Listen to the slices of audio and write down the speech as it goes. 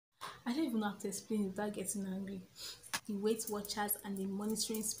I don't even know how to explain it without getting angry. The Weight Watchers and the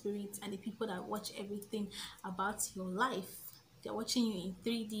monitoring spirits and the people that watch everything about your life. They're watching you in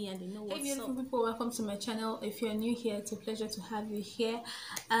 3D and they know what's up. Hey beautiful people, welcome to my channel. If you're new here, it's a pleasure to have you here.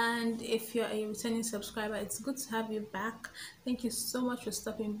 And if you're a returning subscriber, it's good to have you back. Thank you so much for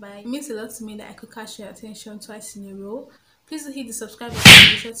stopping by. It means a lot to me that I could catch your attention twice in a row. Please do hit the subscribe button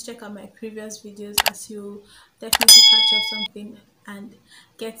and be sure to check out my previous videos, as you definitely catch up something and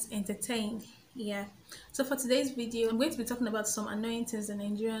get entertained. Yeah, so for today's video I'm going to be talking about some annoying things that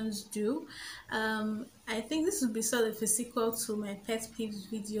Nigerians do. I think this will be sort of a sequel to my pet peeves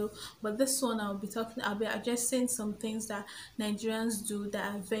video, but this one I'll be addressing some things that Nigerians do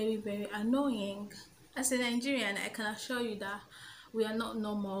that are very, very annoying. As a Nigerian, I can assure you that we are not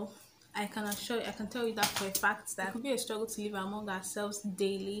normal. I can tell you that for a fact, that it could be a struggle to live among ourselves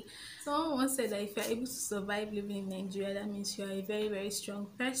daily. Someone once said that if you're able to survive living in Nigeria, that means you're a very, very strong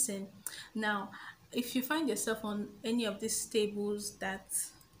person. Now, if you find yourself on any of these tables that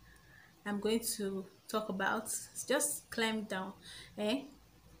I'm going to talk about, just climb down.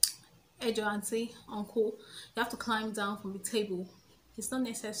 Your auntie, uncle, you have to climb down from the table. It's not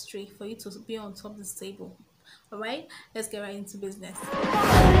necessary for you to be on top of this table. All right, let's get right into business.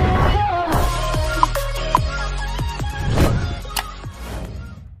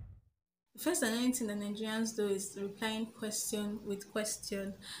 The first annoying thing that Nigerians do is replying question with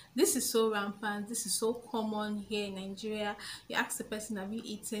question. This is so rampant. This is so common here in Nigeria. You ask the person, have you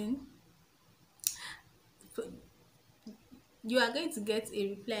eaten? You are going to get a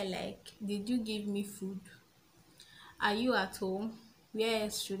reply like, did you give me food? Are you at home? Where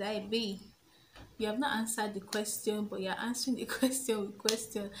else should I be? You have not answered the question, but you're answering the question with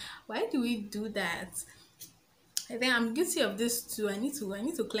question. Why do we do that? I think I'm guilty of this too. I need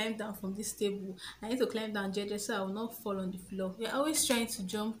to climb down from this table. I need to climb down jeje so I will not fall on the floor. We're always trying to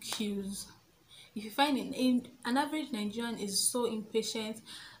jump queues. If you find an average Nigerian is so impatient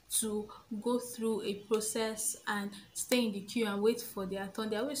to go through a process and stay in the queue and wait for their turn.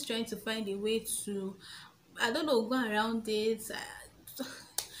 They're always trying to find a way to, I don't know, go around it.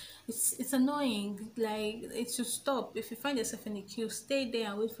 It's annoying. Like, it should stop. If you find yourself in a queue, stay there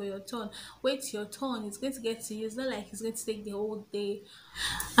and wait for your turn. Wait your turn. It's going to get to you. It's not like it's going to take the whole day.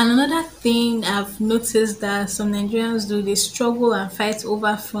 And another thing I've noticed that some Nigerians do, they struggle and fight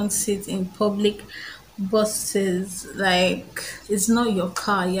over front seats in public buses. Like, it's not your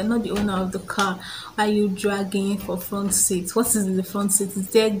car. You're not the owner of the car. Why are you dragging for front seats? What is in the front seat? Is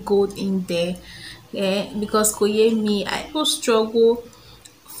there gold in there? Yeah, because koye me, I people struggle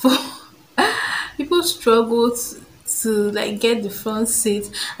for people struggle to like get the front seat,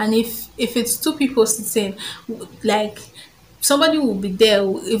 and if it's two people sitting, like, somebody will be there.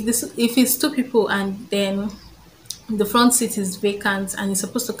 If it's two people and then the front seat is vacant and it's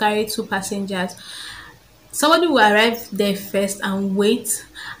supposed to carry two passengers, somebody will arrive there first and wait,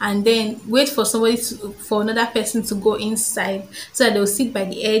 and then wait for for another person to go inside so that they'll sit by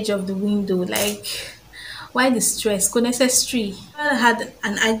the edge of the window. Like, why the stress? Go necessary. I had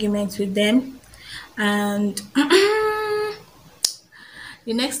an argument with them, and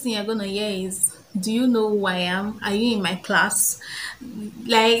the next thing you're gonna hear is, do you know who I am? Are you in my class?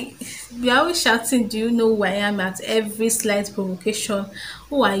 Like, we're always shouting, do you know who I am, at every slight provocation.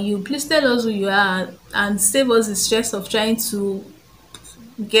 Who are you? Please tell us who you are and save us the stress of trying to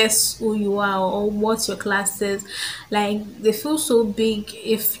guess who you are or what your class is. Like, they feel so big.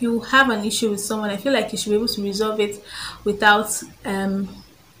 If you have an issue with someone, I feel like you should be able to resolve it without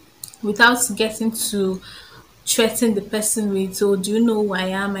getting to threaten the person with, oh, do you know who I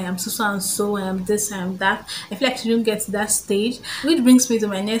am? I am so and so, I am this, I am that. I feel like you don't get to that stage. Which brings me to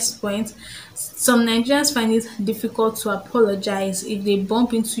my next point. Some Nigerians find it difficult to apologize if they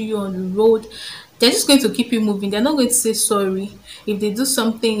bump into you on the road. They're just going to keep you moving. They're not going to say sorry if they do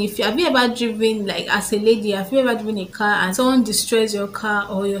something. Have you ever driven, like, as a lady, have you ever driven a car and someone destroys your car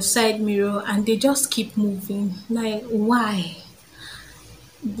or your side mirror and they just keep moving? Like, why?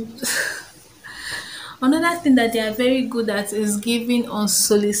 Another thing that they are very good at is giving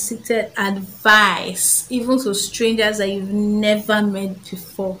unsolicited advice, even to strangers that you've never met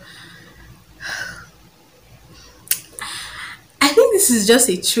before. I think this is just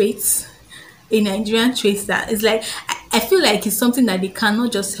a trait, a Nigerian trait, that is like, I feel like it's something that they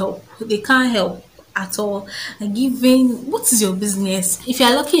cannot just help. They can't help at all. Like, giving, what is your business? If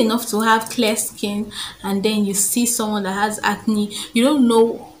you're lucky enough to have clear skin and then you see someone that has acne, you don't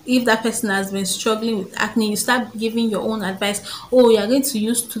know if that person has been struggling with acne, you start giving your own advice. Oh, you're going to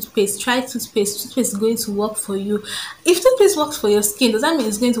use toothpaste, try toothpaste. Toothpaste is going to work for you. If toothpaste works for your skin, does that mean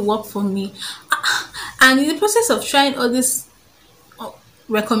it's going to work for me? And in the process of trying all this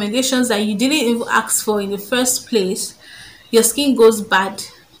recommendations that you didn't even ask for in the first place, your skin goes bad,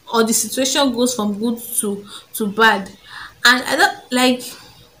 or the situation goes from good to bad. And I don't like,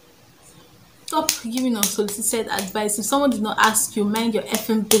 stop giving unsolicited advice. If someone did not ask you, mind your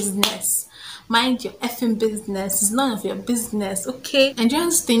effing business. Mind your effing business. It's none of your business, okay?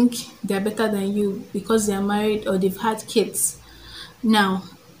 Nigerians think they're better than you because they're married or they've had kids. Now,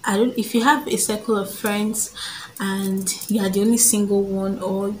 I don't. If you have a circle of friends and you are the only single one,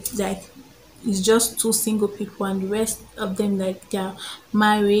 or like it's just two single people and the rest of them like they're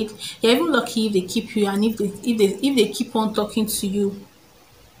married, you're even lucky if they keep you, and if they keep on talking to you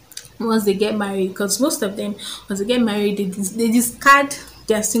once they get married, because most of them once they get married they discard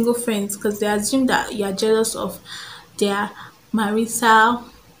their single friends because they assume that you are jealous of their marital,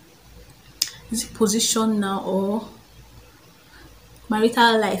 is it position now, or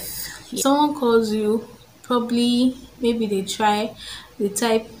marital life. Someone calls you, probably maybe they type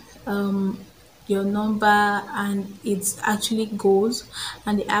your number and it actually goes,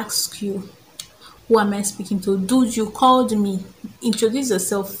 and they ask you, who am I speaking to? Dude, you called me. Introduce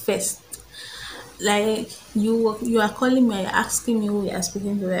yourself first. Like you are calling me, you're asking me who you are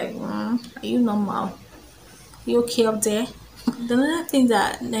speaking to. Like, are you normal? You okay up there? The another thing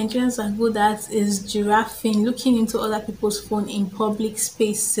that Nigerians are good at is giraffing, looking into other people's phone in public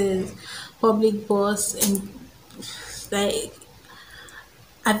spaces, public bus, and like,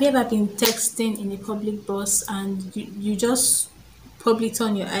 have you ever been texting in a public bus and you just probably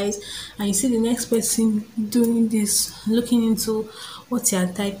turn your eyes and you see the next person doing this, looking into what you're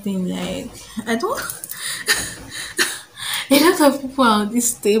typing? Like, I don't. A lot of people are on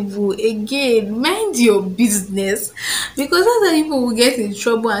this table. Again, mind your business, because that's how people will get in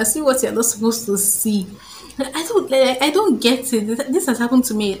trouble and see what you're not supposed to see. I don't get it. This has happened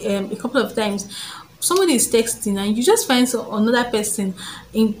to me a couple of times. Somebody is texting and you just find another person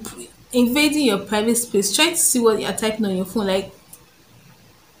in, invading your private space, trying to see what you're typing on your phone. Like,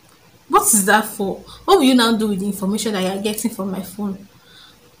 what is that for? What will you now do with the information that you're getting from my phone?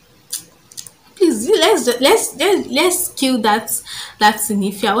 Please, let's kill that thing.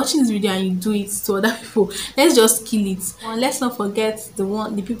 If you are watching this video and you do it to other people, let's just kill it. And let's not forget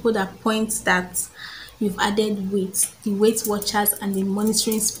the people that point that you've added weight, the weight watchers and the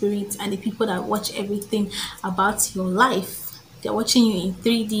monitoring spirits and the people that watch everything about your life. They're watching you in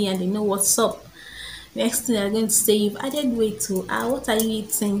 3D and they know what's up. Next thing they're going to say, you've added weight to, what are you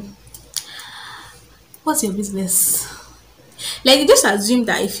eating? What's your business? Like, you just assume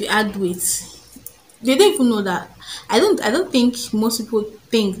that if you add weight, they don't even know that. I don't think most people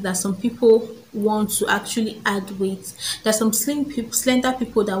think that some people want to actually add weight. There's some slim people, slender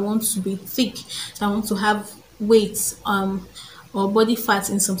people that want to be thick, that want to have weight or body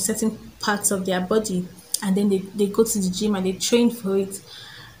fat in some certain parts of their body, and then they go to the gym and they train for it.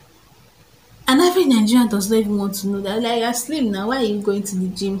 And every Nigerian does not even want to know that. Like, you're slim now, why are you going to the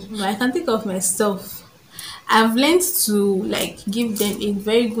gym? But I can think of myself. I've learned to like give them a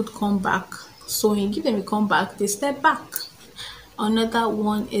very good comeback. So when you give them a comeback, they step back. Another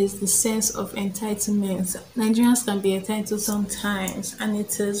one is the sense of entitlement. Nigerians can be entitled sometimes, and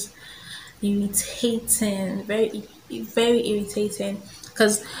it is irritating, very irritating.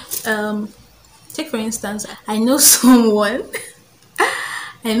 Because, take for instance, I know someone,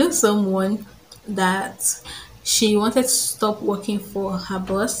 I know someone that she wanted to stop working for her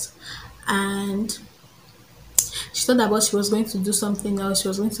boss, and she told her boss she was going to do something else. She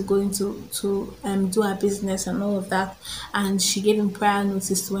was going to go into to do her business and all of that. And she gave him prior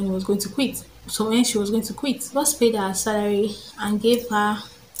notice to when he was going to quit. So when she was going to quit, boss paid her salary and gave her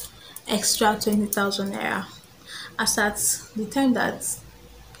extra 20,000 naira. As at the time that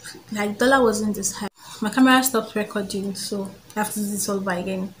like dollar wasn't this high, my camera stopped recording, so I have to do this all over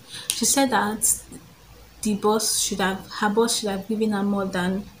again. She said that her boss should have given her more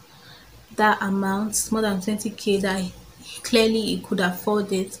than that amount, more than 20K, that clearly he could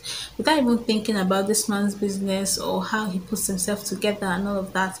afford it, without even thinking about this man's business or how he puts himself together and all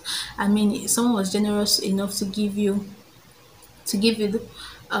of that. I mean, someone was generous enough to give you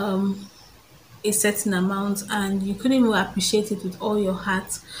a certain amount and you couldn't even appreciate it with all your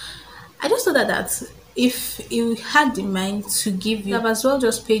heart. I just thought that if you had the mind to give you, have as well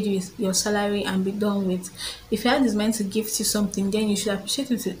just paid you your salary and be done with. If you had this mind to gift you something, then you should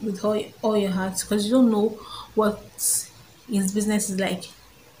appreciate it with all your heart, because you don't know what his business is like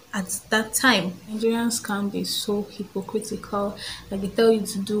at that time. Nigerians can be so hypocritical. Like, they tell you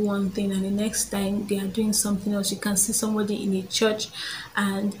to do one thing and the next time they are doing something else. You can see somebody in a church,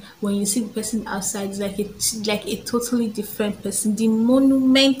 and when you see the person outside, it's like a totally different person.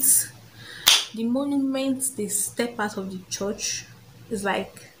 The moment they step out of the church, It's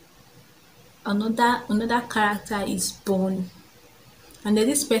like another character is born, and then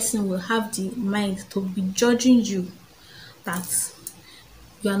this person will have the mind to be judging you that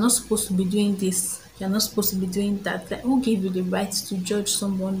you are not supposed to be doing this, you're not supposed to be doing that. Like, who gave you the right to judge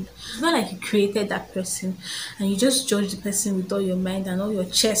someone? It's not like you created that person and you just judge the person with all your mind and all your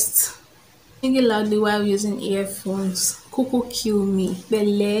chest. Singing loudly while using earphones. Coco kill me.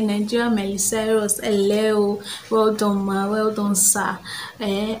 Bele, Nigeria Miley Cyrus. Hello. Well done, ma. Well done, sir.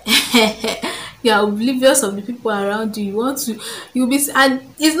 Eh, you are oblivious of the people around you. You want to, you'll be, and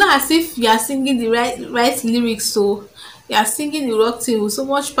it's not as if you are singing the right lyrics. So you are singing the rock thing with so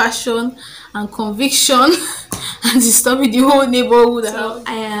much passion and conviction, and disturbing the whole neighborhood. So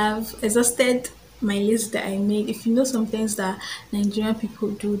I have exhausted my list that I made. If you know some things that Nigerian people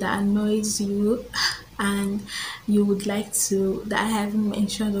do that annoys you and you would like to that I haven't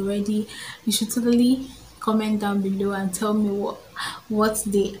mentioned already, you should totally comment down below and tell me what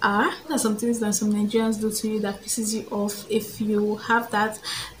they are. What are some things that some Nigerians do to you that pisses you off? If you have that,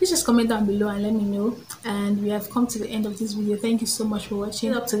 please just comment down below and let me know. And we have come to the end of this video. Thank you so much for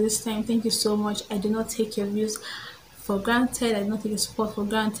watching up to this time. Thank you so much. I do not take your views for granted. I do not take your support for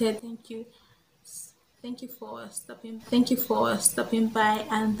granted. Thank you. Thank you for stopping by,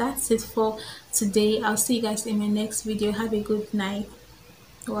 and that's it for today. I'll see you guys in my next video. Have a good night.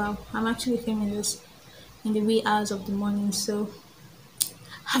 Wow, I'm actually filming this in the wee hours of the morning, so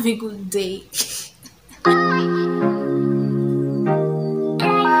have a good day.